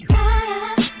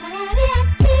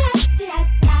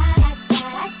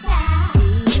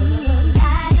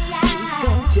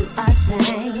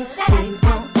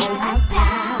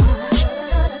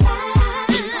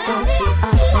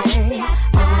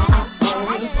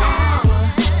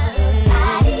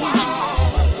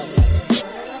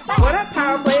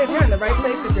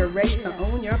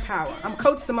Power. I'm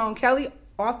Coach Simone Kelly,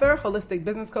 author, holistic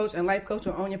business coach, and life coach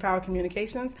on Own Your Power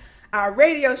Communications. Our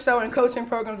radio show and coaching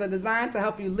programs are designed to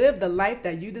help you live the life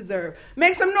that you deserve.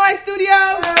 Make some noise, studio!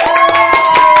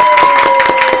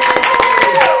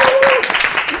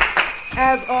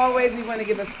 As always, we want to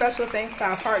give a special thanks to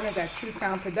our partners at True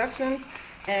Town Productions.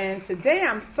 And today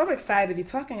I'm so excited to be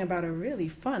talking about a really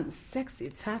fun,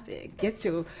 sexy topic. Get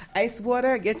your ice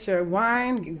water, get your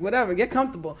wine, whatever, get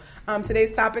comfortable.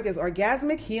 Today's topic is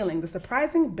orgasmic healing, the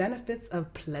surprising benefits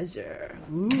of pleasure.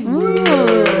 Everybody,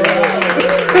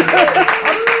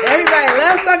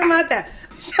 let's talk about that.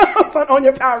 Shows on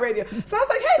Your Power Radio. So I was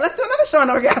like, hey, let's do another show on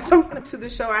orgasms. To the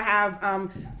show I have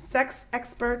sex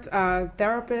expert,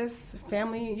 therapist,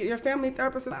 your family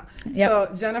therapist. Yep. So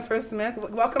Jennifer Smith,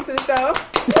 welcome to the show.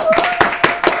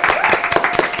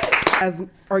 As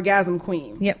orgasm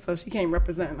queen. Yep. So she came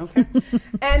representing, okay?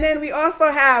 And then we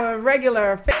also have a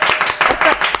regular,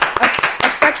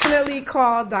 affectionately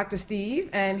called Dr. Steve,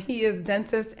 and he is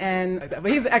dentist but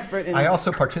he's the expert in I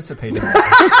also participated.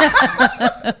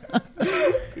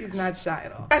 He's not shy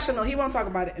at all. Professional, he won't talk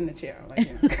about it in the chair. Like,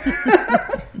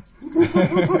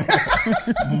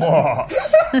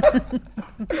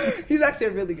 he's actually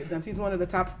a really good dentist. He's one of the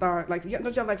top star. Like, don't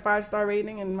you have like 5-star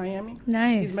rating in Miami?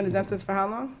 Nice. He's been a dentist for how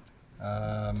long?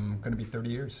 Going to be 30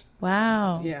 years.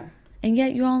 Wow. Yeah. And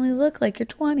yet you only look like you're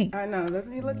 20. I know.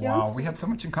 Doesn't he look young? Wow, we have so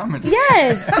much in common.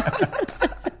 Yes.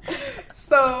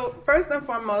 So first and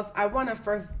foremost, I want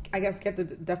to get the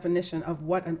definition of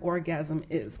what an orgasm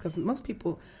is, because most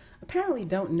people apparently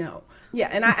don't know. Yeah,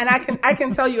 and I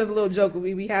can tell you as a little joke.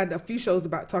 We had a few shows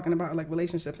talking about like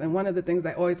relationships, and one of the things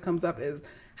that always comes up is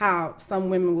how some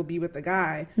women will be with a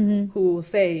guy who will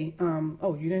say,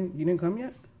 "Oh, you didn't come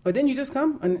yet." Or didn't you just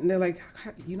come? And they're like,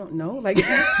 you don't know? Like,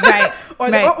 right. Or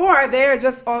they're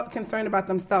just all concerned about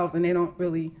themselves and they don't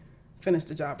really finish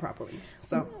the job properly.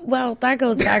 So, well, that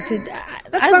goes back to...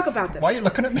 Let's talk about this. Why are you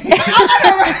looking at me?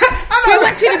 I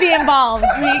want you to be involved.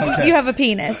 Okay. You have a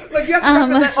penis. Look, you have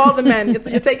to represent all the men.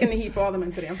 You're taking the heat for all the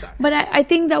men today. I'm sorry. But I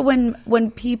think that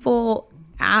when people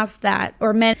ask that,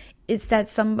 or men, it's that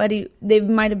they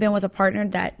might have been with a partner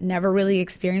that never really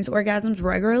experienced orgasms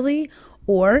regularly.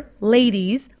 Or,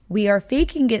 ladies, we are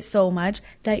faking it so much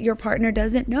that your partner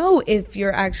doesn't know if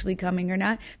you're actually coming or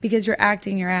not because you're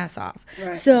acting your ass off.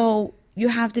 Right. So you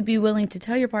have to be willing to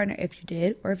tell your partner if you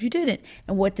did or if you didn't,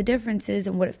 and what the difference is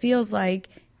and what it feels like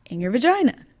in your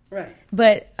vagina. Right.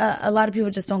 But a lot of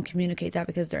people just don't communicate that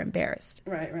because they're embarrassed.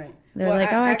 Right. They're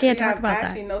I can't talk about that. I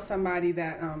actually know somebody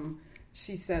that...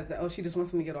 she says that, she just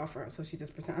wants him to get off her, so she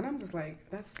just pretends. And I'm just like,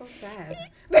 that's so sad.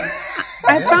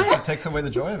 It takes away the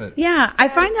joy of it. Yeah, I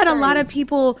find that a lot of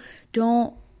people they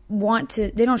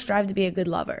don't strive to be a good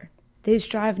lover. They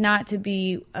strive not to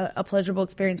be a pleasurable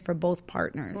experience for both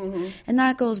partners. Mm-hmm. And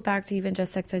that goes back to even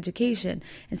just sex education.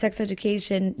 In sex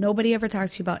education, nobody ever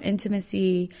talks to you about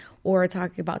intimacy or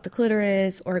talking about the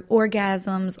clitoris or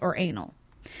orgasms or anal.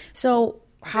 So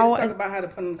talk about how to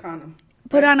put on a condom.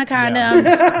 Put on a condom.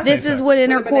 Yeah. This is what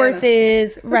intercourse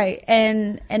is, right?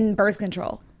 And birth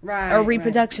control, right? Or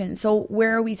reproduction. Right. So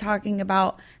where are we talking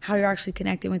about how you're actually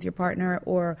connecting with your partner,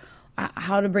 or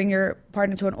how to bring your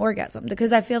partner to an orgasm?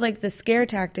 Because I feel like the scare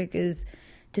tactic is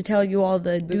to tell you all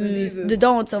the do's, the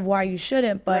don'ts of why you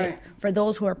shouldn't. But for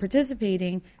those who are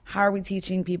participating, how are we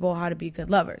teaching people how to be good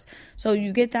lovers? So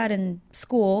you get that in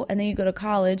school, and then you go to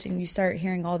college and you start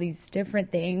hearing all these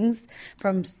different things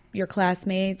from your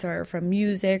classmates or from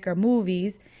music or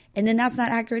movies. And then that's not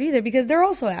accurate either because they're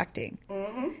also acting.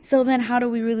 Mm-hmm. So then how do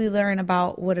we really learn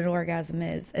about what an orgasm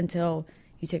is until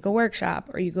you take a workshop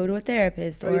or you go to a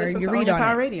therapist or you read on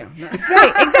Power it? Radio.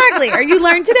 Right, exactly. Or you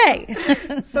learn today.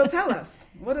 So tell us,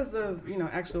 what is the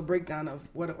actual breakdown of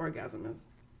what an orgasm is?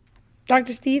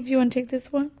 Dr. Steve, you want to take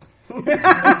this one?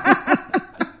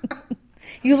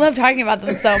 You love talking about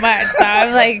them so much, so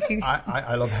I'm like...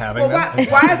 I love having them.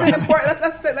 Why is it important?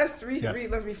 Let's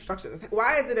restructure this.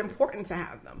 Why is it important to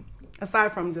have them?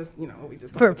 Aside from just, what we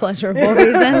just... For pleasurable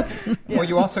reasons. Yeah. Well,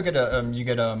 you also get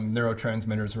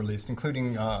neurotransmitters released,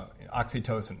 including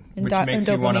oxytocin, which makes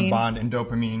you want to bond, and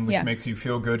dopamine, which makes you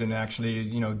feel good. And actually,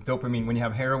 dopamine, when you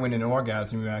have heroin and an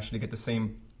orgasm, you actually get the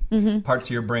same parts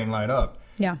of your brain light up.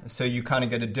 Yeah. So you kind of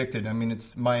get addicted. I mean,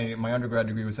 it's my undergrad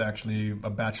degree was actually a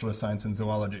Bachelor of Science in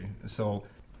Zoology. So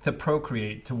to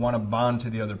procreate, to want to bond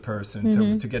to the other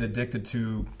person, to get addicted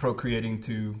to procreating,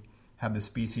 to have the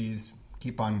species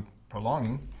keep on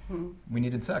prolonging, we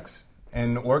needed sex.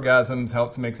 And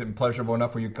orgasms makes it pleasurable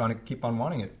enough where you're going to keep on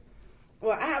wanting it.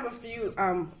 Well, I have a few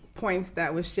points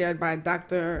that was shared by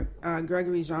Dr.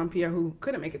 Gregory Jean-Pierre, who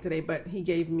couldn't make it today, but he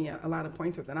gave me a lot of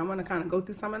pointers, and I want to kind of go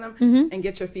through some of them and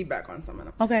get your feedback on some of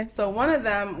them. Okay. So one of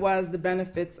them was the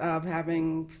benefits of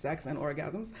having sex and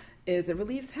orgasms is it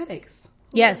relieves headaches.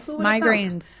 Yes,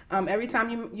 migraines. Every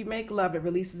time you make love, it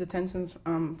releases the tensions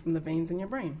from the veins in your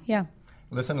brain. Yeah.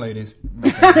 Listen, ladies.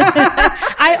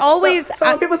 I always... So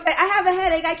when people say, I have a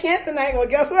headache, I can't tonight. Well,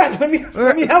 guess what? Let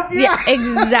me help you out.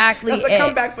 Exactly. That's a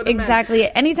comeback for the exactly.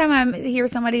 men. Anytime I hear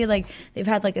somebody, like, they've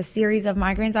had, like, a series of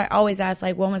migraines, I always ask,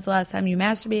 like, when was the last time you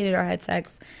masturbated or had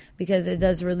sex? Because it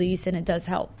does release and it does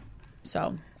help.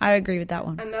 So I agree with that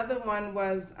one. Another one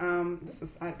was, wow,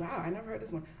 I never heard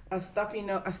this one. A stuffy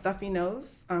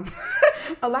nose.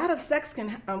 A lot of sex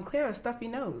can clear a stuffy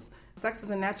nose. Sex is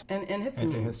a natural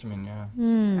antihistamine. Antihistamine, yeah.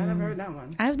 I never heard that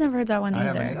one. I've never heard that one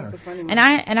either. That's a funny one.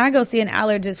 And I go see an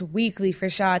allergist weekly for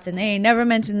shots, and they ain't never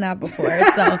mentioned that before.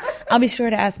 So I'll be sure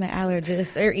to ask my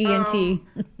allergist or ENT.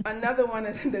 Another one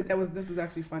this is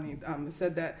actually funny. It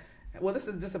said that. Well, this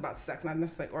is just about sex, not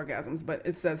necessarily orgasms, but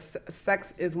it says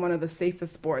sex is one of the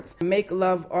safest sports. Making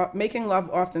love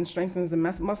often strengthens the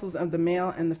muscles of the male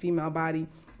and the female body.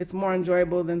 It's more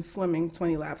enjoyable than swimming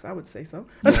 20 laps. I would say so.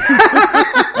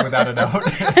 Without a doubt.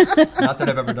 Not that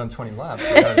I've ever done 20 laps.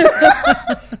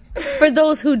 For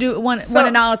those who do want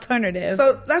an alternative.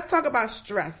 So let's talk about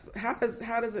stress. How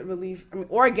does it relieve? I mean,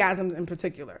 orgasms in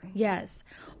particular. Yes,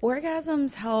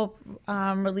 orgasms help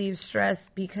relieve stress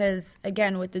because,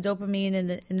 again, with the dopamine and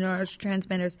the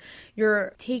neurotransmitters,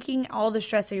 you're taking all the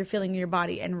stress that you're feeling in your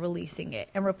body and releasing it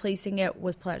and replacing it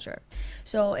with pleasure.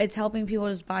 So it's helping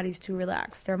people's bodies to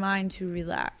relax, their mind to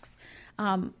relax.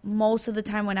 Most of the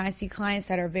time when I see clients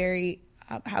that are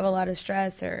have a lot of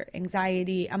stress or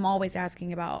anxiety, I'm always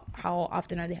asking about how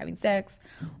often are they having sex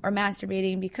or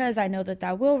masturbating, because I know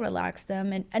that will relax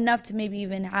them and enough to maybe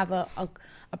even have a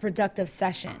productive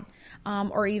session,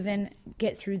 or even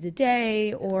get through the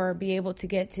day or be able to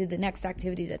get to the next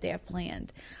activity that they have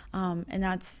planned. And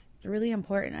that's really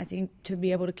important, I think, to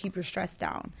be able to keep your stress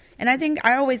down. And I think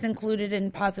I always include it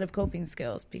in positive coping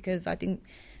skills, because I think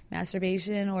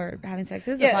masturbation or having sex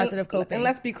is a positive coping. And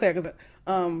let's be clear, because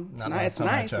it's nice.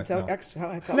 It's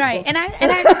extra. Right. And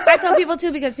I tell people,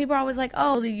 too, because people are always like,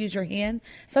 oh, you use your hand.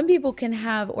 Some people can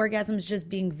have orgasms just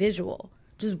being visual,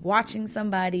 just watching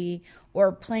somebody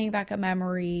or playing back a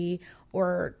memory,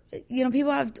 or,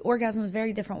 people have orgasms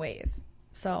very different ways.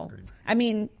 So, I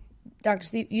mean, Dr.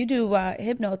 Steve, you do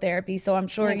hypnotherapy, so I'm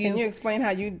sure can you explain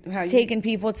how you taken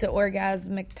people to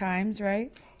orgasmic times,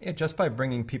 right? Yeah, just by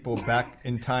bringing people back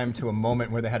in time to a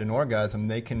moment where they had an orgasm,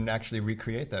 they can actually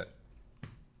recreate that.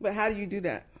 But how do you do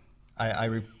that?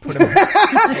 I put them.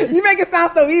 You make it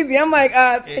sound so easy. I'm like,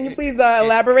 can you please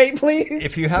elaborate, please?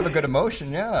 If you have a good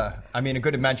emotion, yeah. I mean, a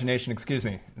good imagination, excuse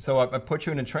me. So I put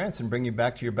you in a trance and bring you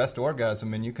back to your best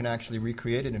orgasm, and you can actually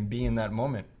recreate it and be in that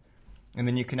moment. And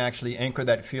then you can actually anchor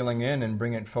that feeling in and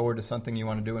bring it forward to something you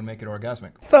want to do and make it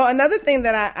orgasmic. So another thing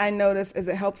that I noticed is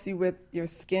it helps you with your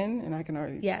skin, and I can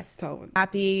already tell.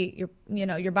 Happy,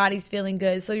 your body's feeling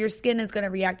good, so your skin is going to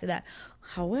react to that.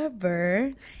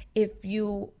 However, if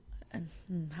you...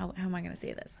 How am I going to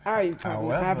say this? I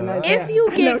have an idea. If you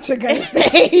get, I know what you're going to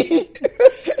say.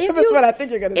 That's what I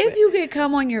think you're going to say. If you get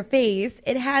cum on your face,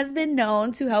 it has been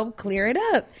known to help clear it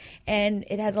up. And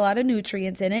it has a lot of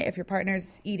nutrients in it if your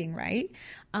partner's eating right.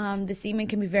 The semen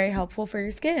can be very helpful for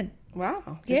your skin.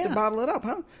 Wow. You should bottle it up,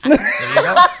 huh? There you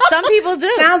go. Some people do.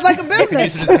 Sounds like a business. You can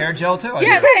use it as hair gel, too.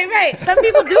 Right. Some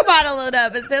people do bottle it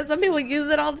up. And so some people use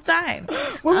it all the time.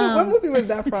 What movie was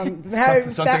that from?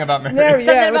 Something about Mary.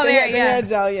 Something about the Mary, hair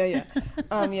gel,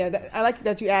 I like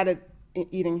that you added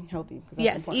eating healthy.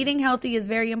 Yes, important. Eating healthy is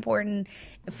very important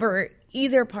for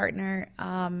either partner,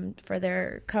 for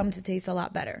their cum to taste a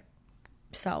lot better.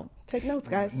 So take notes,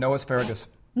 guys. No asparagus.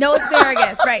 No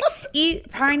asparagus, right.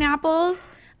 Eat pineapples,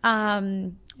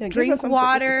 drink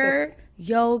water,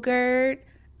 yogurt,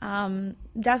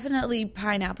 definitely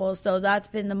pineapples, though that's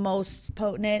been the most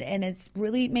potent, and it's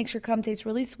really makes your cum taste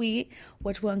really sweet,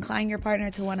 which will incline your partner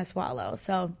to want to swallow.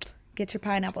 So get your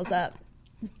pineapples up.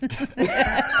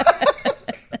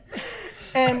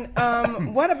 And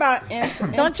what about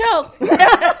Don't choke.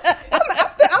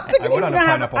 I'm thinking he's gonna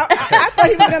have. I thought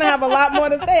he was gonna have a lot more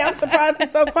to say. I'm surprised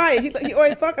he's so quiet. He's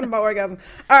always talking about orgasm.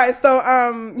 All right, so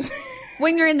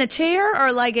when you're in the chair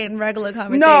or like in regular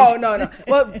conversation? No.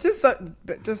 Well, just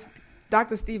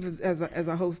Dr. Steve is as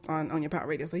a host on your Power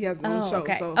Radio, so he has his own show.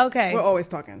 Okay. So okay. We're always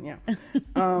talking. Yeah.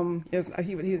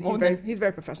 He's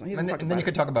very professional. And then you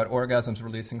could talk about orgasms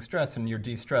releasing stress, and you're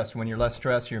de-stressed. When you're less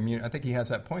stressed, your immune. I think he has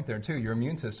that point there too. Your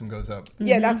immune system goes up.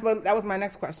 Yeah, that was my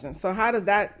next question. So how does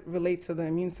that relate to the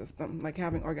immune system, like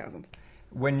having orgasms?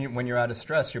 when you're out of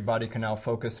stress, your body can now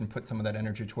focus and put some of that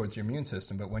energy towards your immune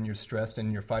system. But when you're stressed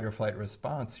in your fight or flight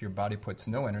response, your body puts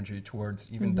no energy towards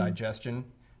even digestion.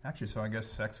 Actually, so I guess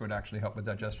sex would actually help with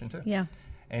digestion too. Yeah.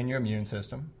 And your immune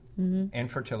system. And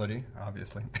fertility,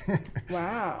 obviously.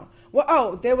 Wow.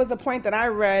 Well, there was a point that I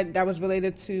read that was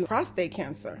related to prostate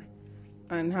cancer.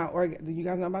 And how do you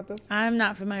guys know about this? I'm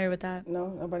not familiar with that. No,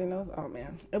 nobody knows. Oh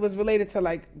man, it was related to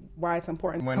like why it's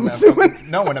important. When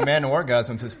a man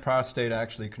orgasms, his prostate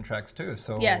actually contracts too.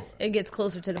 So yes, it gets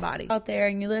closer to the body. Out there,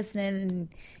 and you're listening, and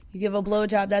you give a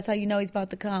blowjob. That's how you know he's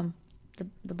about to come.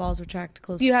 The balls retract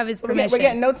close. You have his permission. We're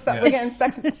getting notes up. Yeah. We're getting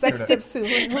sex tips too.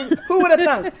 Who would have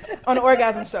thunk on the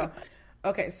orgasm show?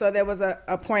 Okay, so there was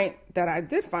a point that I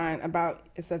did find about,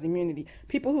 it says immunity.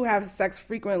 People who have sex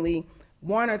frequently,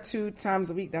 1 or 2 times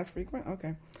a week, that's frequent?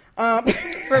 Okay.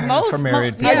 For most. For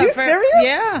married people. Are you serious?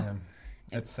 Yeah.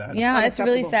 It's sad. Yeah, it's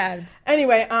really sad.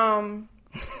 Anyway,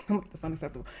 that's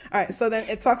unacceptable. All right, so then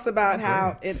it talks about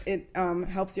how it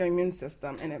helps your immune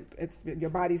system, and it's your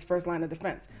body's first line of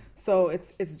defense. So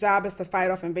its job is to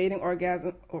fight off invading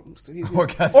organisms.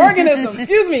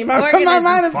 Excuse me, my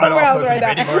mind is somewhere else right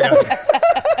now.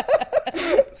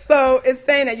 So it's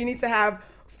saying that you need to have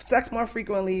sex more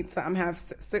frequently to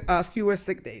have fewer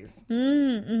sick days.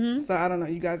 Mm-hmm. So I don't know.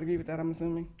 You guys agree with that? I'm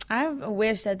assuming. I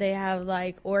wish that they have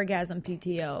like orgasm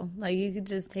PTO. Like you could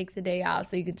just take the day off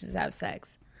so you could just have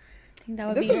sex. I think that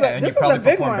would be. And you probably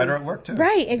perform better at work too.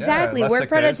 Right, exactly. Work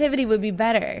productivity would be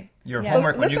better. Your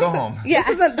homework when you go home. Yeah.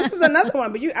 This is another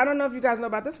one, but I don't know if you guys know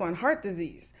about this one. Heart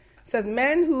disease. It says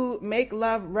men who make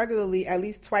love regularly at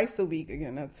least twice a week,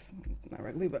 again, that's not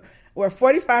regularly, but were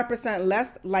 45% less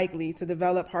likely to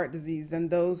develop heart disease than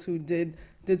those who did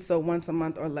so once a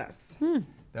month or less.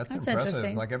 That's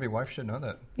impressive. Like every wife should know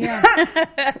that. Yeah.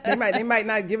 they might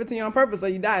not give it to you on purpose, so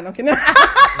you die. Okay.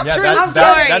 Yeah, true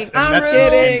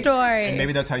kidding. Story. And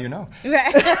maybe that's how you know.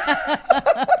 Right.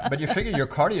 But you figure your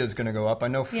cardio is going to go up. I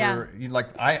know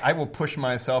I will push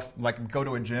myself, like go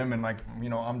to a gym and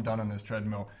I'm done on this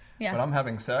treadmill. Yeah. But I'm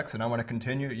having sex and I want to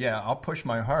continue. Yeah, I'll push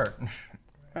my heart.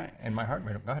 Right. And my heart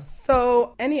rate. Go ahead.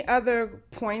 So any other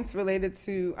points related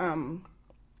to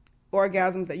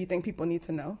orgasms that you think people need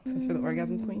to know, since you're the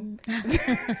orgasm queen?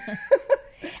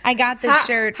 I got this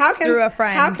shirt through a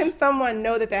friend. How can someone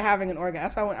know that they're having an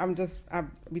orgasm?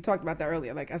 We talked about that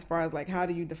earlier. Like as far as like how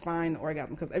do you define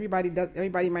orgasm? Because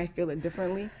everybody might feel it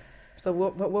differently. So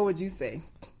what would you say?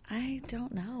 I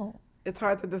don't know. It's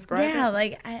hard to describe.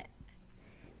 Yeah,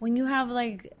 when you have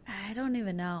I don't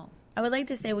even know. I would like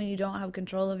to say when you don't have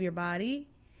control of your body,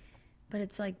 but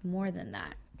it's like more than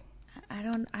that. I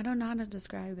don't know how to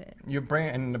describe it. Your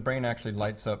brain, the brain actually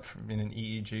lights up in an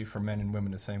EEG for men and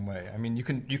women the same way. I mean, you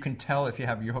can tell if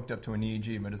you're hooked up to an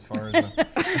EEG, but as far as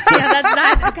yeah, that's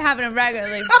not happening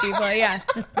regularly for people. Yeah,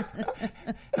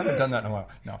 haven't done that in a while.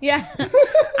 No. Yeah,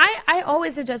 I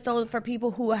always suggest though for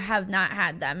people who have not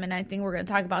had them, and I think we're going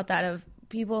to talk about that of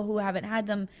people who haven't had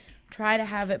them. Try to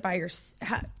have it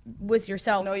with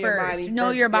yourself first.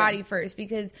 Know your body first,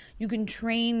 because you can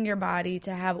train your body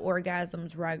to have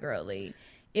orgasms regularly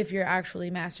if you're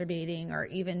actually masturbating or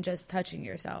even just touching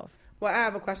yourself. Well, I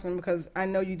have a question because I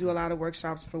know you do a lot of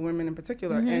workshops for women in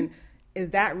particular, and is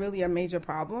that really a major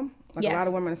problem? Like a lot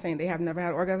of women are saying they have never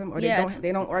had an orgasm, or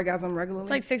they don't orgasm regularly. It's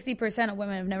like 60% of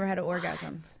women have never had an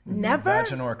orgasm. Never?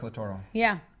 Vaginal or clitoral?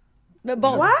 Yeah, but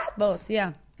both. What? Both.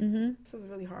 Yeah. Mm-hmm. This is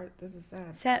really hard. This is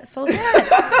sad. So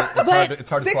sad. It's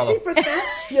hard to swallow. 60%?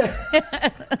 Yeah.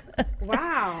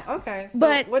 Wow. Okay. So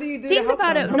but what do you do think to help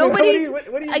about them? it. Nobody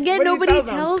nobody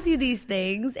tells you these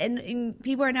things, and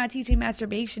people are not teaching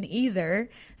masturbation either.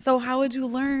 So how would you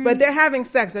learn? But they're having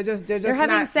sex. They're just having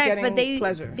not sex, getting but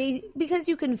pleasure. Because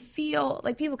you can feel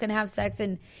like people can have sex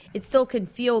and it still can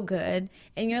feel good,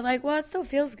 and you're like, well, it still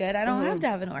feels good. I don't have to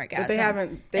have an orgasm. But they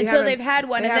haven't. Until they've had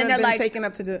one, and then they're like taken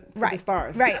up to the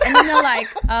stars. Right. And then they're like,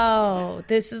 oh,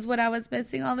 this is what I was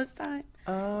missing all this time.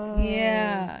 Oh.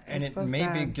 Yeah. And it may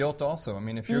be guilt also. I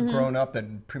mean, if you're grown up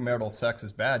that premarital sex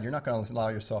is bad, you're not going to allow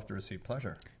yourself to receive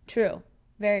pleasure. True.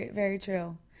 Very, very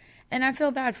true. And I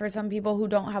feel bad for some people who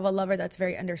don't have a lover that's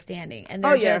very understing. And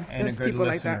they're just... And a good people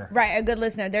listener. like that. Right, a good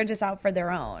listener. They're just out for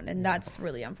their own. And that's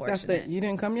really unfortunate. That's it. You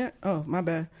didn't come yet? Oh, my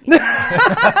bad. Or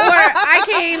I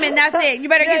came and that's it. You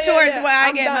better get yours while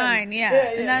I get done. mine.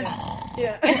 And that's...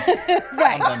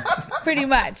 right. Pretty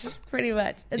much. It's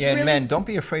really men, don't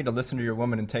be afraid to listen to your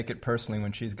woman and take it personally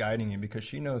when she's guiding you, because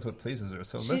she knows what pleases her.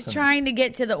 So she's trying to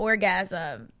get to the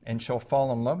orgasm. And she'll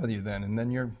fall in love with you then. And then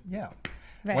you're,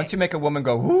 Right. Once you make a woman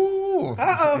go, ooh.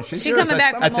 Uh-oh. She's coming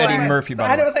back for That's more. Eddie Murphy,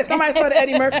 by the way. I know, somebody saw the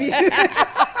Eddie Murphy.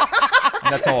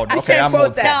 That's old. I Okay, can't I'm quote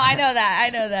old. that. No, I know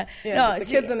that. Yeah, No, the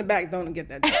kids in the back don't get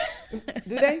that joke.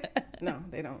 Do they? No,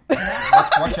 they don't.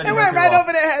 Watch It went right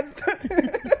over their heads.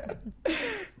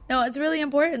 No, it's really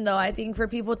important, though, I think, for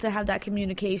people to have that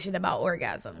communication about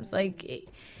orgasms. Like,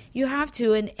 you have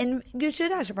to, and you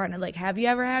should ask your partner, like, have you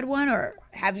ever had one, or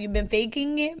have you been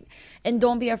faking it? And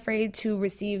don't be afraid to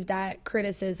receive that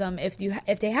criticism if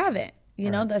they haven't. You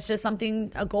know, that's just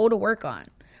a goal to work on,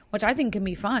 which I think can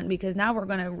be fun, because now we're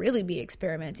going to really be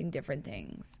experimenting different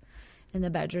things in the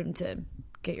bedroom to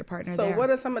get your partner there. So what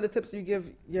are some of the tips you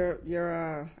give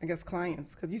your I guess,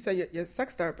 clients? Because you said you're a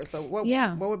sex therapist. So what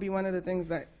would be one of the things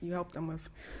that you help them with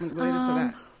related to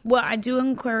that? Well, I do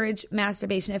encourage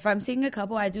masturbation. If I'm seeing a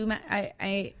couple, I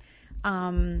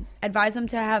advise them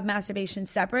to have masturbation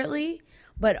separately,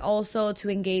 but also to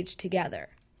engage together.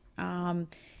 And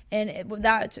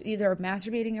that's either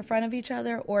masturbating in front of each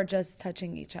other or just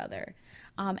touching each other.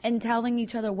 And telling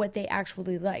each other what they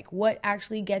actually like, what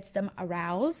actually gets them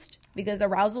aroused, because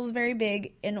arousal is very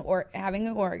big in having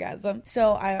an orgasm.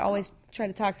 So I always try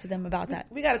to talk to them about that.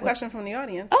 We got a question from the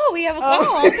audience. Oh, we have a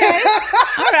call. Okay.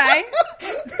 All right.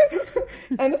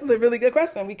 And this is a really good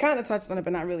question. We kind of touched on it,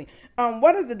 but not really.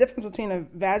 What is the difference between a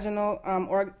vaginal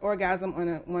orgasm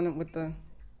and one with the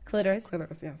clitoris?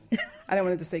 Clitoris, yes. I didn't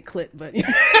want to say clit, but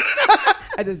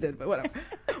I just did, but whatever.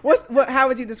 How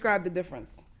would you describe the difference?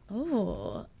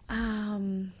 Oh,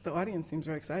 the audience seems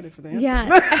very excited for the answer.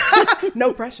 Yeah.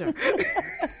 No pressure.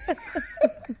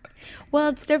 Well,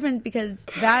 it's different because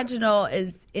vaginal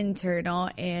is internal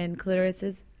and clitoris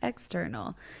is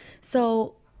external.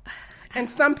 So, and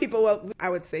some people, well, I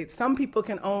would say some people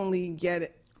can only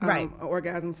get an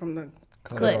orgasm from the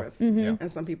clitoris, Mm-hmm.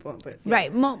 and some people, but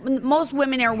right. Most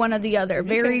women are one or the other.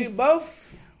 You can do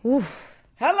both. Oof.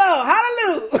 Hello,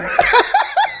 hallelujah.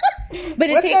 But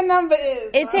what your number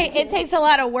is? It takes a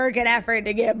lot of work and effort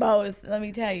to get both, let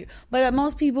me tell you. But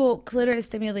most people, clitoris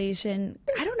stimulation,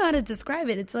 I don't know how to describe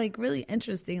it. It's like really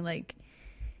interesting. Like,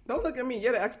 don't look at me.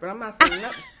 You're the expert. I'm not saying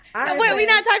nothing. Wait, we're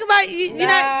not talking about you. You're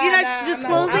not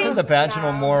disclosing. Isn't the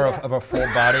vaginal more of a full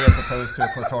body as opposed to a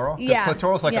clitoral? Yeah,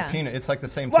 clitoral is like a penis. It's like the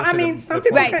same. Well, I mean, some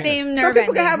people same nerve some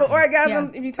people can have an endings.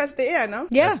 orgasm if you touch the air. No.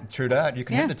 Yeah. That's true. That you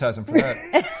can hypnotize them for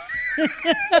that.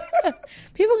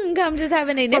 People can come just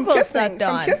having their nipples sucked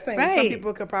on. From kissing. Right. Some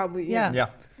people could probably, Yeah.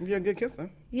 If you're a good kisser.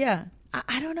 Yeah.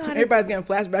 I don't know how Everybody's getting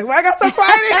flashbacks. Why I got so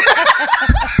quiet?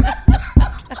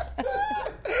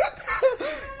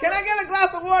 Can I get a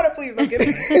glass of water, please? I'm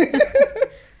kidding.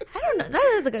 I don't know.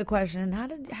 That is a good question. How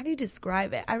do you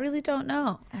describe it? I really don't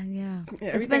know. And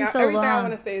it's been so long. Everything I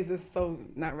want to say is just so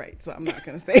not right, so I'm not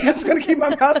going to say it. I'm just going to keep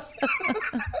my mouth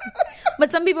shut. But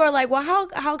some people are like, well,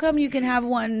 how come you can have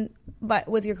one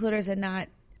with your clitoris and not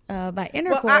by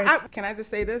intercourse? Well, can I just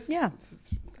say this? Yeah.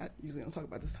 I usually don't talk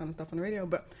about this kind of stuff on the radio,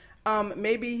 but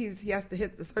maybe he has to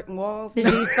hit the certain walls. The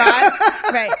G-spot?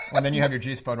 Right. And then you have your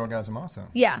G-spot orgasm also.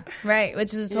 Yeah, right,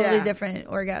 which is a totally different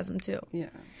orgasm too. Yeah.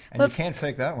 And you can't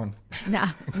fake that one. Nah,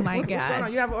 my what's God. going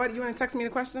on? You want to text me the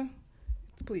question?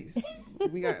 Please.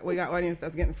 We got audience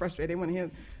that's getting frustrated. They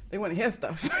want to hear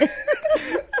stuff.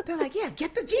 They're like, yeah,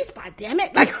 get the G-spot, damn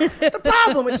it. Like, what's the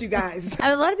problem with you guys?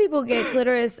 A lot of people get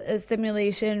clitoris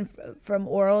stimulation from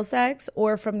oral sex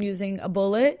or from using a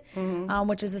bullet,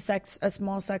 which is a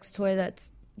small sex toy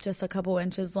that's just a couple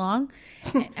inches long.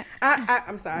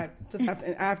 I'm sorry.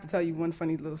 I have to tell you one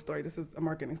funny little story. This is a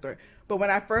marketing story. But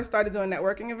when I first started doing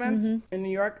networking events in New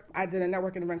York, I did a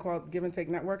networking event called Give and Take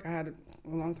Network. I had it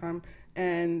a long time.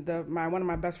 And one of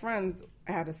my best friends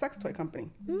had a sex toy company.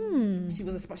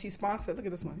 She sponsored. Look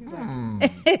at this one. He's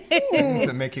like, Things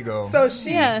that make you go. So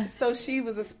she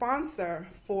was a sponsor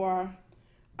for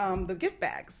the gift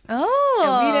bags. Oh.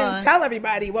 And we didn't tell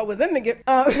everybody what was in the gift.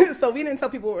 So we didn't tell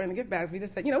people what were in the gift bags. We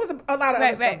just said, it was a lot of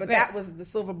other stuff, but that was the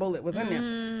silver bullet was in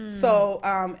there. So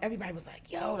everybody was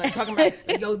like, yo, like talking about,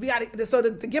 yo, we got it. So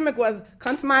the gimmick was,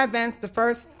 come to my events, the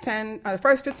first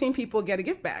 15 people get a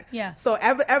gift bag. Yeah. So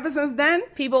ever since then,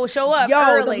 people show up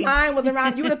early. The line was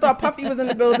around. You would have thought Puffy was in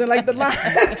the building. Like the line,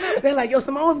 they're like, yo,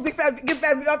 Simone's big fat gift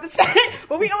bag, we off the chain.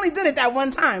 But we only did it that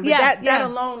one time. But that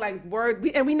alone, like word,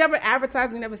 we never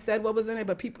advertised, we never said what was in it,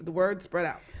 but the word spread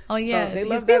out. Oh yeah, so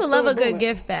because people love a good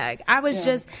gift bag. I was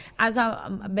just, as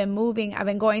I've been moving, I've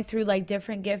been going through like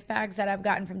different gift bags that I've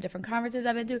gotten from different conferences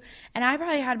I've been to, and I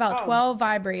probably had about 12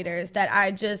 vibrators that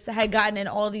I just had gotten in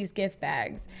all these gift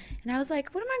bags. And I was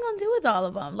like, what am I going to do with all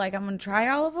of them? Like, I'm going to try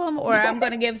all of them, or I'm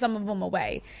going to give some of them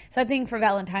away. So I think for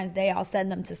Valentine's Day, I'll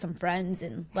send them to some friends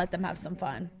and let them have some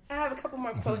fun. I have a couple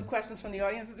more questions from the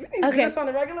audience. We need to do this on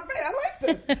a regular basis. I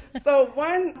like this. So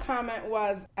one comment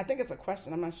was, I think it's a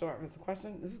question. I'm not sure if it's a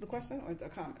question. Is this the question or a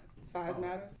comment? Size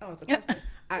matters? Oh, it's a question.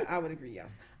 I would agree,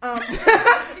 yes.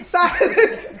 Size,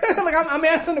 like I'm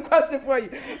answering the question for you.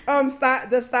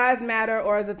 Does size matter,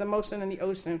 or is it the motion in the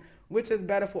ocean? Which is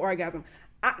better for orgasm?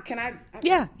 Can I?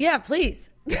 Yeah, please.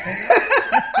 I'm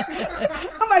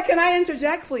like, can I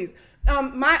interject, please?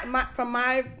 From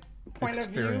my point of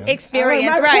view,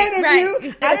 experience, right.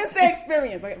 I didn't say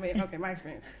experience. Okay, my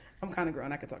experience. I'm kind of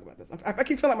grown. I could talk about this. I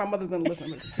keep feeling like my mother's gonna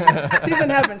listen. But she's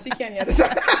in heaven. She can't hear this.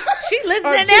 She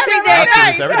listening to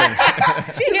everything.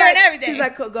 She's hearing everything. She's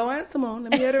like, go on, Simone.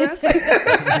 Let me hear the rest.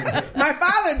 My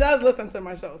father does listen to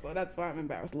my show, so that's why I'm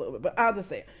embarrassed a little bit. But I'll just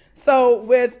say it. So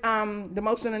with the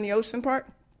motion in the ocean part,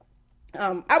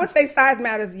 I would say size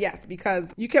matters, yes, because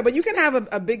you can have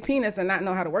a big penis and not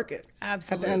know how to work it.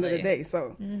 Absolutely. At the end of the day,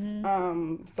 so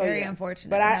very unfortunate.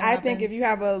 But I think if you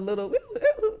have a little,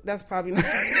 that's probably not.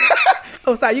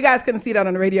 Oh, sorry, you guys couldn't see that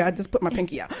on the radio. I just put my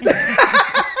pinky out.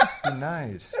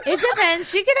 Nice. It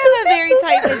depends. She could have a very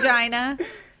tight vagina.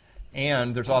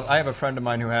 And I have a friend of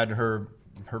mine who had her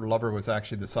lover was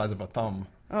actually the size of a thumb.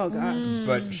 Oh gosh!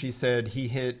 But she said he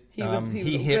hit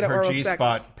hit her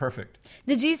G-spot perfect.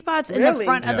 The G-spot's in the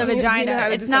front of the vagina.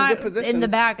 It's not in the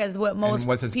back as what most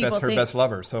was people think. Her best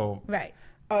lover. So right.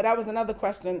 Oh, that was another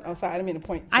question. Oh, sorry, I didn't mean to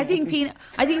point. I think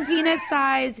penis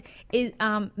size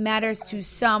matters to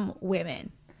some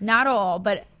women, not all,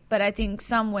 but I think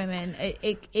some women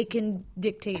it can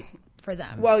dictate for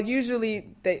them. Well,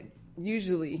 usually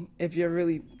if you're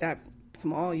really that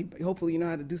small, hopefully you know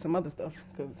how to do some other stuff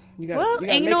because you got. Well,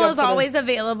 anal is always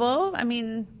available. I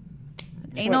mean,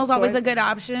 anal is always a good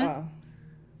option.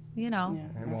 You know,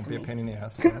 it won't be a pain in the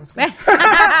ass.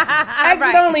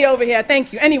 Exit only over here.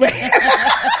 Thank you. Anyway,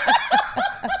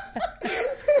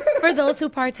 for those who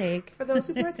partake.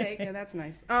 Yeah, that's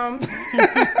nice.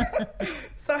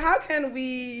 So how can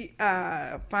we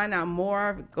find out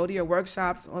more? Go to your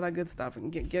workshops, all that good stuff,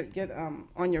 and get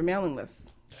on your mailing list.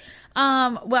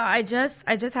 Well, I just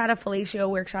had a fellatio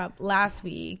workshop last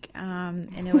week,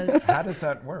 and it was. How does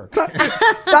that work?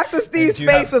 Dr. Steve's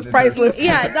face was priceless.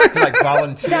 It's like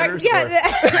volunteers.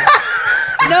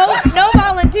 No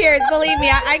volunteers. Believe me,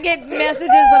 I get messages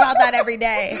about that every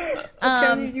day.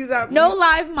 Can you use that? No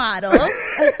live models,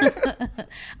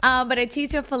 but I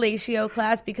teach a fellatio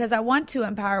class because I want to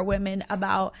empower women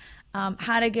about.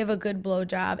 How to give a good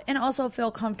blowjob and also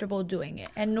feel comfortable doing it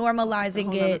and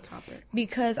normalizing it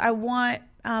because I want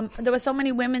there were so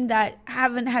many women that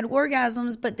haven't had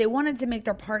orgasms but they wanted to make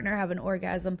their partner have an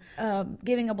orgasm.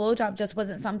 Giving a blowjob just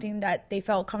wasn't something that they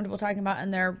felt comfortable talking about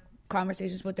in their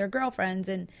conversations with their girlfriends,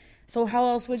 and so how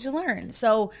else would you learn?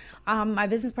 So my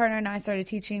business partner and I started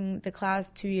teaching the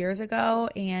class 2 years ago,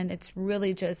 and it's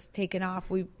really just taken off.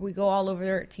 We go all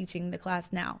over teaching the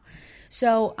class now.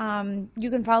 So you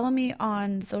can follow me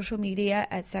on social media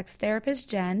at Sex Therapist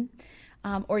Jen,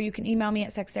 or you can email me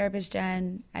at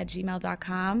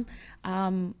sextherapistjen@gmail.com.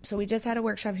 So we just had a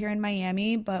workshop here in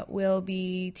Miami, but we'll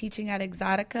be teaching at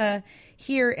Exotica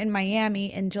here in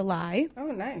Miami in July.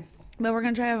 Oh, nice. But we're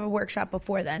going to try to have a workshop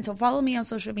before then. So follow me on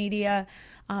social media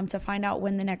to find out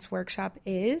when the next workshop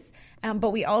is.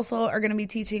 But we also are going to be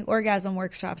teaching orgasm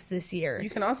workshops this year. You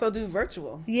can also do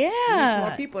virtual. Yeah. Reach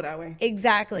more people that way.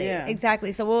 Exactly. Yeah.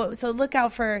 Exactly. So look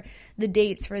out for the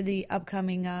dates for the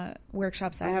upcoming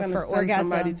workshops I have for orgasm.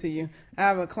 I'm somebody to you. I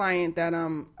have a client that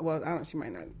she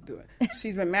might not do it.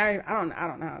 She's been married. I don't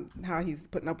know how he's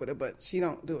putting up with it, but she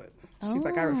don't do it. She's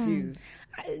like, I refuse.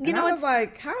 I was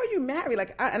like, how are you married?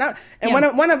 Like,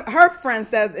 one of her friends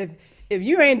says, if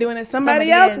you ain't doing it,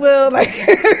 somebody else will. Like,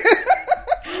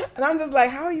 and I'm just like,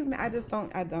 how are you? I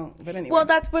don't. But anyway. Well,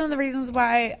 that's one of the reasons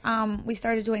why we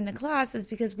started doing the class is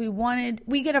because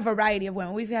we get a variety of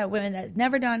women. We've had women that's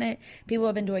never done it. People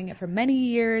have been doing it for many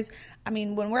years. I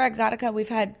mean, when we're at Exotica, we've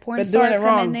had porn stars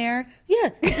come in there. Yeah,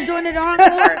 they're doing it wrong,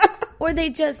 or they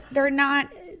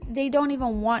don't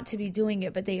even want to be doing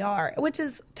it, but they are, which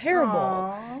is terrible.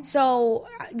 Aww. So,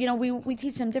 we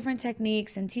teach them different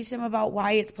techniques and teach them about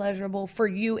why it's pleasurable for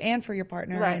you and for your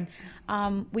partner. Right.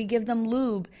 And we give them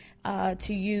lube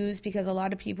to use because a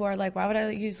lot of people are like, why would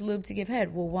I use lube to give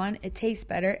head? Well, one, it tastes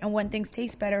better. And when things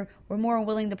taste better, we're more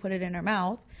willing to put it in our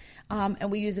mouth. And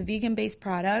we use a vegan-based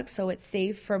product, so it's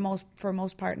safe for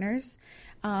most partners.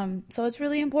 So it's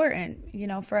really important,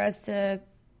 for us to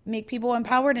make people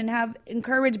empowered and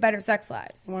encourage better sex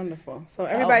lives. Wonderful. So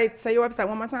everybody say your website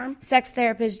one more time. Sex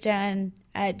Therapist Jen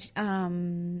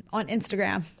on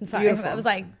Instagram. I'm sorry. Beautiful. I was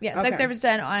like, Sex Therapist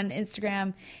Jen on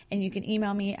Instagram, and you can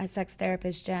email me at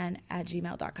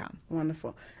sextherapistjen@gmail.com.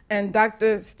 Wonderful. And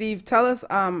Dr. Steve, tell us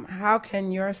how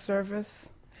can your service,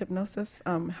 hypnosis,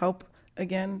 help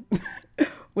again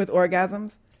with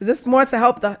orgasms? Is this more to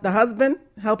help the husband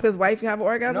help his wife have an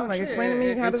orgasm? No, like, explain to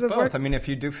me how does this both. work? I mean, if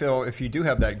you do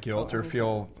have that guilt or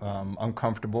feel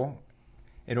uncomfortable,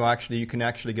 you can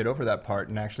actually get over that part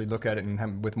and actually look at it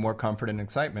with more comfort and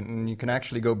excitement, and you can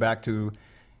actually go back to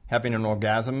having an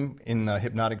orgasm in a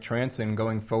hypnotic trance and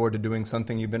going forward to doing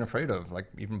something you've been afraid of, like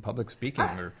even public speaking.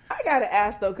 I gotta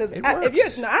ask though, because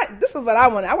this is what I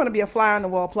want. I want to be a fly on the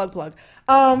wall, plug.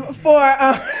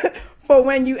 For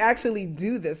when you actually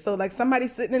do this. So like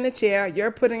somebody's sitting in a chair,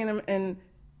 you're putting them in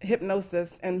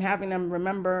hypnosis and having them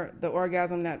remember the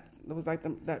orgasm that was like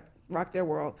that rocked their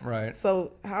world. Right.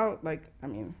 So how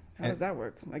does that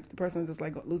work? Like the person's just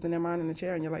like losing their mind in the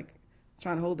chair and you're like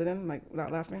trying to hold it in like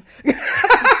without laughing.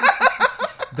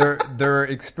 They're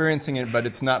experiencing it, but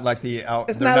it's not like the out.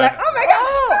 It's not like, oh my God.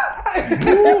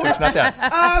 Ooh, it's not that.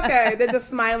 Oh, okay. They're just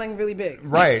smiling really big.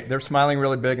 Right. They're smiling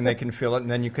really big and they can feel it, and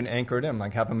then you can anchor it in,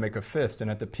 like have them make a fist. And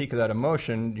at the peak of that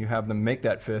emotion, you have them make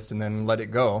that fist and then let it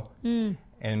go.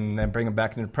 And then bring them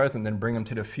back into the present, then bring them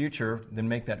to the future, then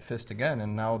make that fist again.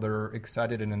 And now they're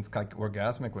excited and it's like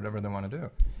orgasmic, whatever they want to do.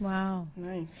 Wow.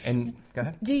 Nice. And go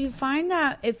ahead. Do you find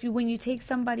that when you take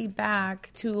somebody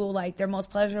back to like their most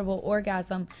pleasurable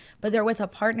orgasm, but they're with a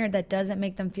partner that doesn't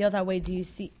make them feel that way,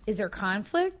 is there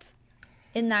conflict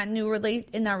in that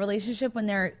in that relationship when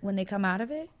they come out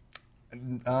of it?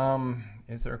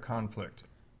 Is there a conflict?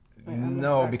 Wait,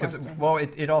 no, because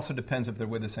it also depends if they're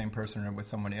with the same person or with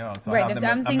somebody else. Right. If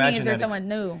I'm thinking if there's someone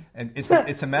new, and it's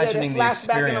imagining the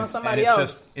experience, and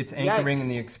it's anchoring in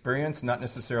the experience, not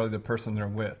necessarily the person they're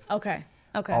with. Okay.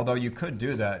 Although you could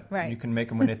do that, right. You can make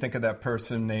them when they think of that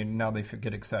person, they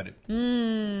get excited.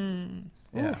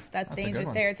 Yeah, oof, that's dangerous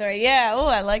territory. Yeah. Oh,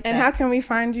 I like that. And how can we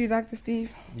find you, Dr.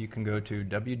 Steve? You can go to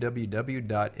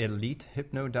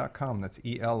www.elitehypno.com. That's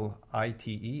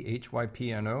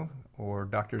ELITEHYPNO, or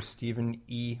Dr. Stephen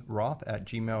E. Roth at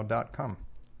gmail.com.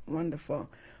 Wonderful.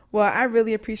 Well, I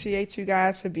really appreciate you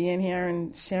guys for being here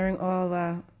and sharing all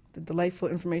the delightful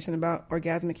information about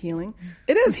orgasmic healing.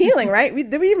 It is healing, right?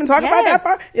 Did we even talk about that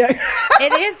part? Yeah.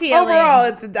 It is healing.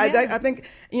 Overall, I think,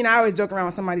 I always joke around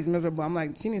when somebody's miserable. I'm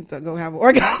like, she needs to go have an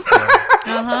orgasm.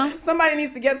 Somebody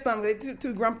needs to get some. They're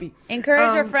too grumpy.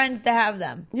 Encourage your friends to have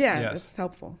them. Yeah, yes. It's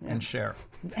helpful. Yeah. And share.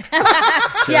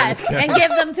 Yes, and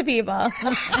give them to people.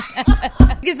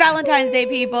 It's Valentine's Day,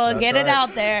 people. That's Get it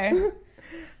out there.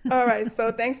 All right,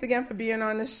 so thanks again for being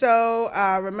on the show.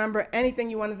 Remember, anything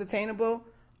you want is attainable.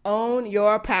 Own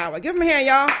your power. Give them a hand,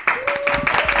 y'all.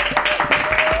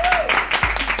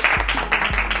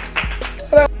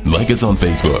 Like us on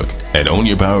Facebook at Own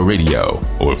Your Power Radio,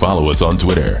 or follow us on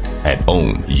Twitter at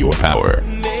Own Your Power.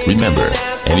 Remember,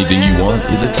 anything you want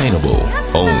is attainable.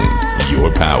 Own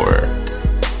your power.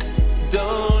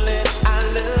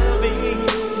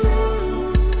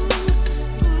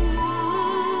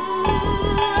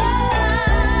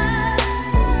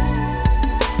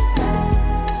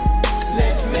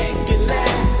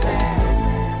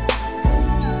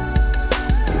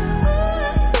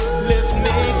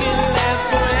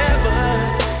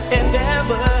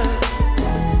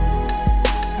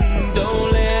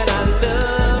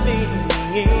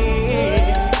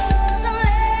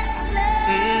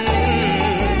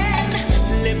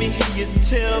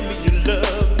 Tell me you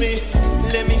love me.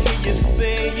 Let me hear you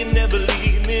say you never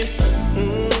leave me.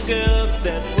 Ooh, girl,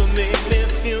 that would make me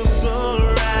feel so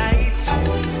right.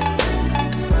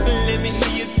 Let me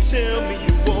hear you tell me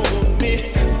you want me.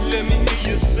 Let me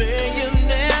hear you say you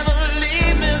never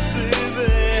leave me,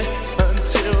 baby,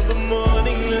 until the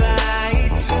morning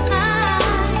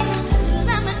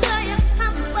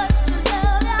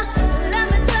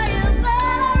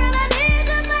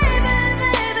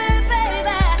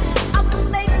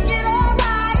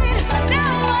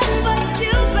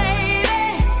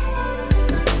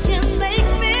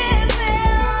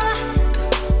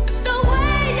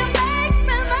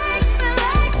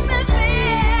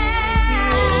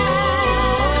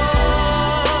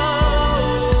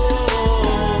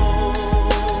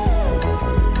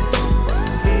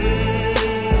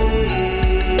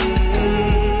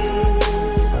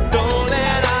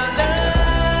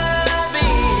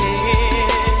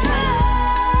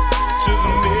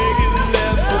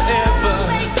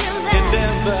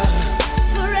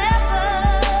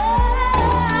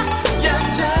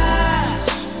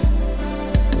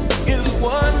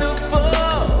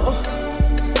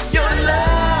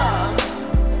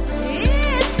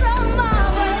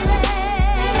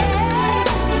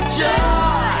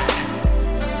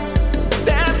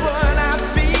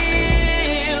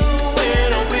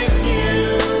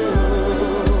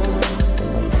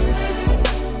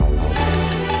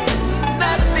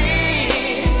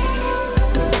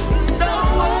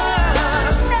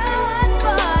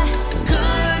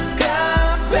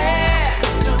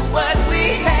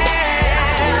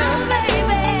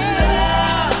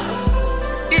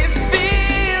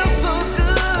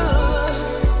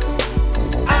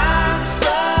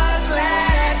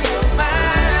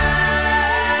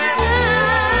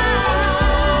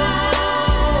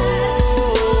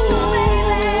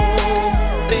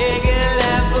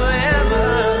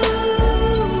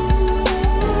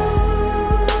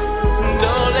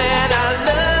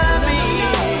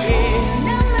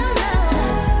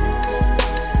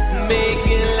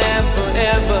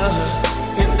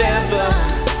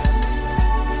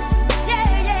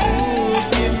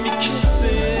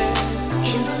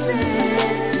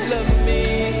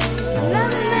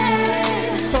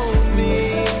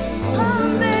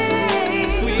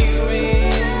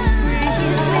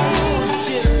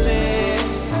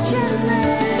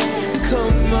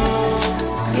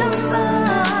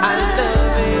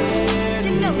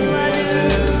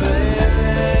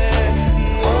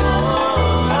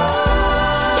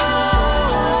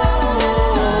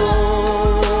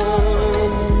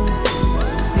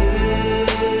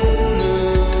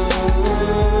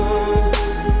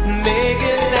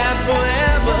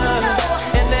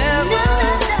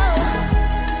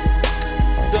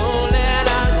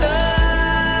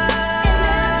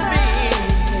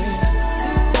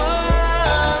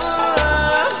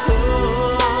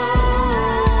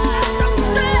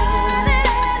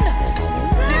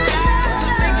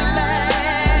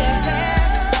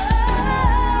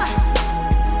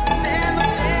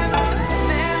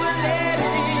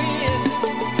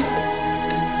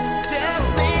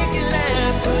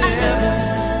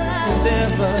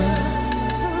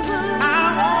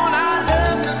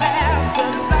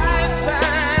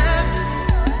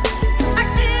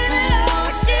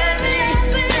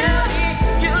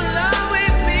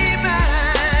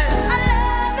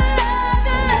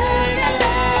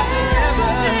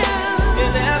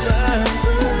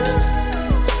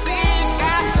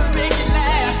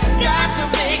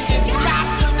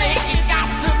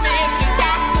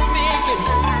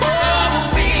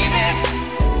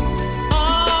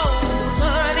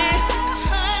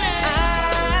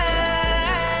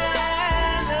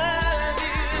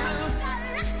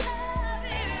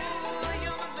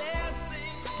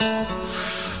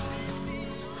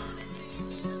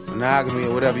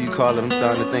whatever you call it, I'm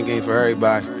starting to think ain't for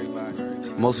everybody.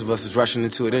 Most of us is rushing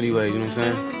into it anyway, you know what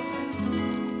I'm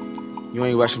saying? You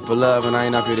ain't rushing for love and I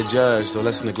ain't up here to judge, so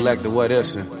let's neglect the what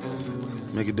ifs and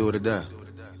make it do what it does.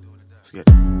 Let's get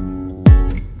it.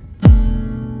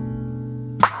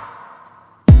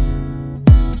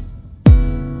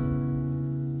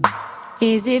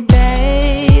 Is it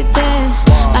bad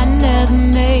that I never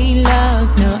made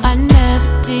love? No, I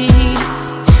never did.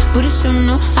 But I sure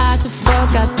know how to fuck.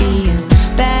 I be a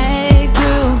bad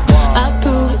girl, I'll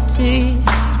prove it to you.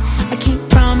 I can't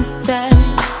promise that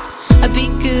I'll be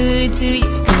good to you,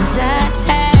 'cause I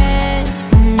have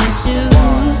some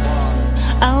issues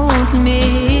I won't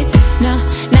admit. No,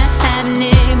 not having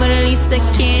it, but at least I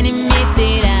can admit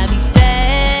that I'll be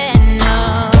bad, no,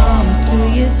 to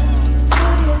you.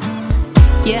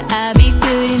 Yeah, I'll be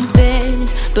good in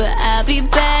bed, but I'll be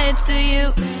bad to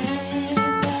you.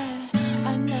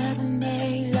 I never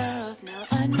made love, no,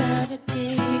 I never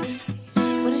did.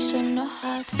 But I sure know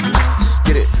how to. Let's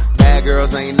get it. Bad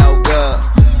girls ain't no good,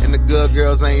 and the good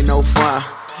girls ain't no fun.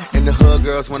 And the hood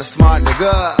girls want a smart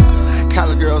nigga.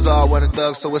 College girls all want a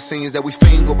thug, so it seems that we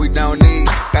fiend what we don't need.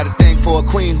 Got a thing for a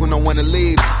queen who don't wanna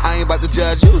leave. I ain't about to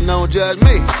judge you, don't judge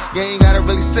me. You ain't gotta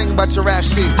really sing about your rap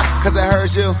sheet, 'cause I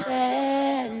heard you.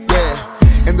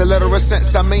 In the literal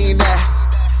sense, I mean that.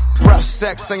 Rough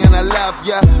sex saying I love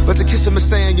ya, but the kiss him is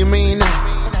saying you mean that.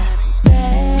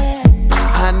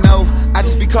 I know, I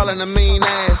just be calling a mean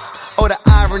ass. Oh, the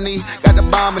irony, got the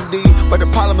bomb in D, but the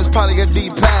problem is probably a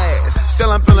deep pass.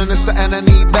 Still I'm feeling this something I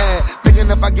need bad. Thinking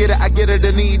if I get it,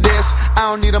 I need this. I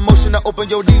don't need emotion to open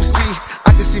your deep sea.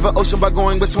 I can see the ocean by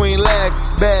going between leg,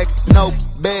 bag, no,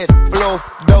 bed, floor,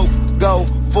 dope, go,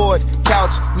 forward,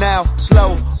 couch, now,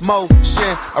 slow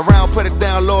motion. Around, put it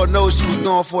down, Lord knows she was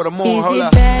going for the moon. Hold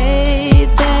up. Is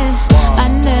it bad that I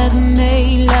never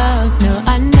made love? No,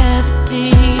 I never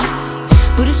did.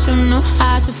 But I sure know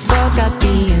how to fuck. I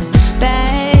be a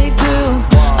bad girl,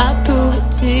 I'll prove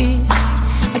it to you.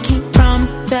 I can't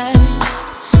promise that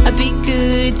I'll be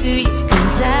good to you,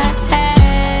 'cause I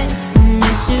have some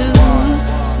issues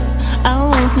I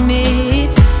won't admit.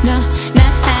 No,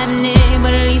 not having it,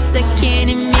 but at least I can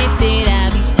admit that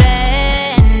I'll be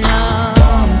bad, no,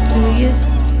 to you.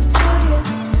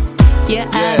 Yeah,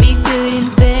 I'll be good in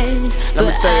bed,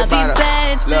 but I'll be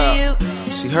bad to you.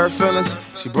 She hurt feelings,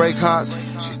 she break hearts,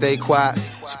 she stay quiet,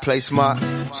 she play smart,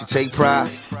 she take pride.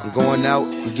 I'm going out,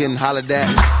 I'm getting hollered at,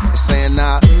 and saying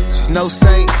nah. She's no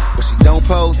saint, but she don't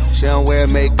pose. She don't wear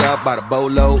makeup by the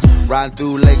boatload. Riding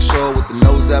through Lakeshore with the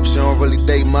nose up, she don't really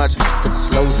date much, cause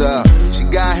it slows up. She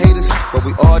got haters, but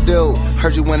we all do.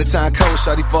 Heard you wintertime cold,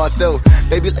 shawty fought through.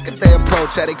 Baby, look at their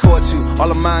approach, how they caught you. All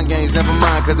of mind games, never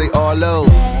mind, cause they all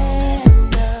lows.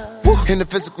 In the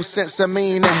physical sense, I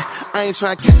mean that. I ain't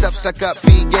trying to kiss up, suck up,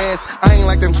 feed gas. I ain't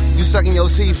like them, you sucking your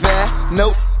C-fat.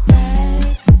 Nope.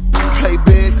 Play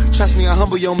big, trust me, I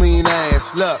humble your mean ass.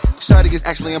 Look, shawty is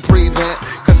actually in prevent,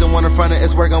 'cause the one in front of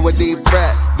is working with deep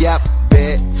breath. Yep,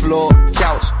 bed, floor,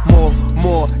 couch,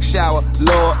 more, shower,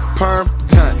 Lord, perm,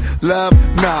 done. Love,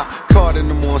 nah, called in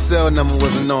the morning, cell number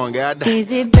wasn't on, goddamn.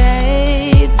 Is it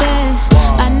bad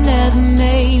that I never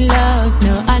made love?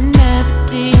 No, I never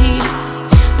did.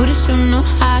 But I sure know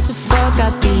how to fuck. I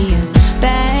be a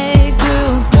bad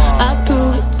girl, I'll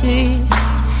prove it to you.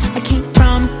 I can't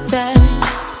promise that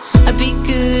I'll be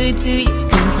good to you,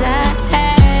 'cause I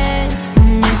have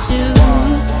some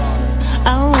issues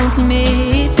I won't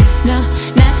admit. No,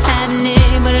 not having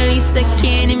it, but at least I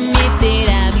can admit that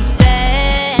I'll be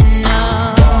bad, no,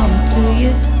 to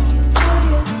you.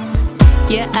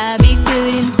 Yeah, I'll be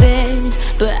good in bed,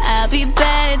 but I'll be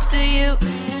bad to you.